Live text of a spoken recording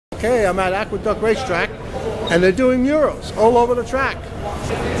Okay, I'm at Aqueduct Racetrack, and they're doing murals all over the track.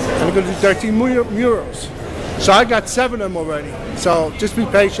 And they're going to do 13 murals. So I got 7 of them already. So just be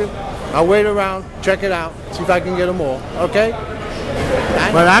patient. I'll wait around, check it out, see if I can get them all. Okay?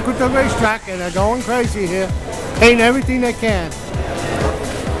 But Aqueduct Racetrack, and they're going crazy here. Paint everything they can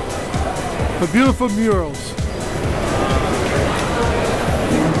for beautiful murals.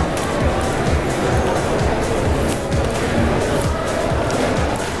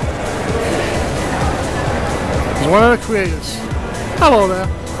 One of the creators. Hello there.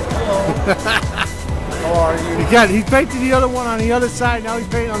 Hello. How are you? Again, he painted the other one on the other side, now he's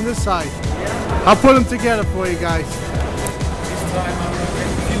painting on this side. Yeah. I'll put them together for you guys. This time I'm going to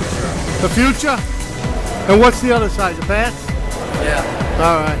paint the future. The future? And what's the other side, the past? Yeah.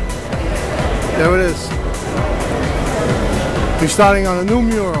 Alright. There it is. We're starting on a new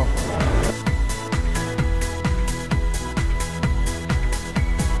mural.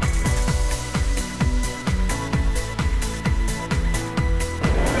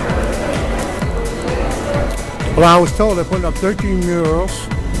 Well, I was told they're putting up 13 murals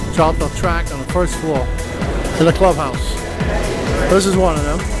throughout the track on the first floor in the clubhouse. This is one of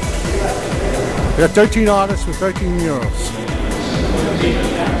them. We got 13 artists with 13 murals.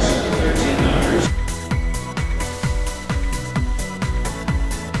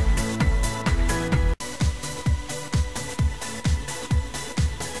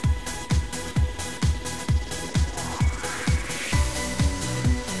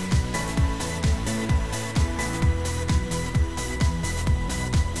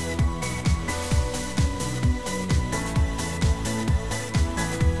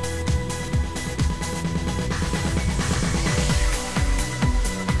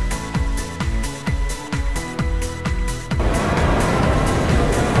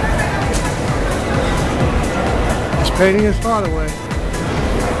 Painting his heart away.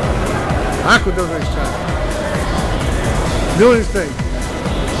 Aqueduct Racetrack. Doing his thing.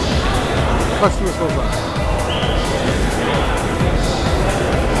 Customers go by.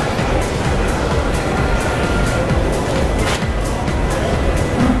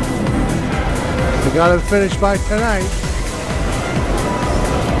 We got it finished by tonight.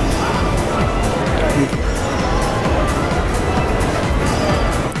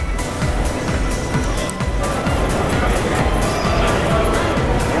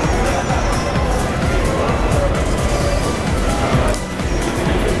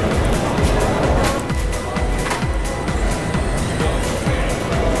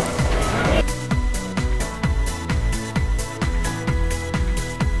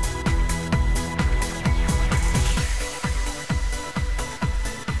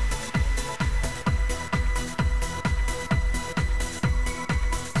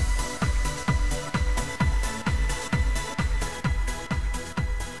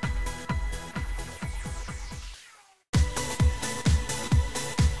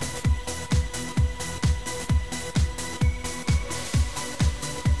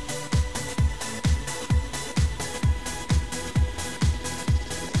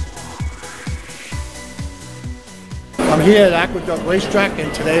 I'm here at Aqueduct Racetrack,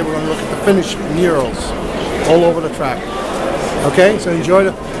 and today we're going to look at the finished murals all over the track. Okay, so enjoy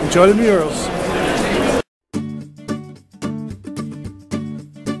the murals.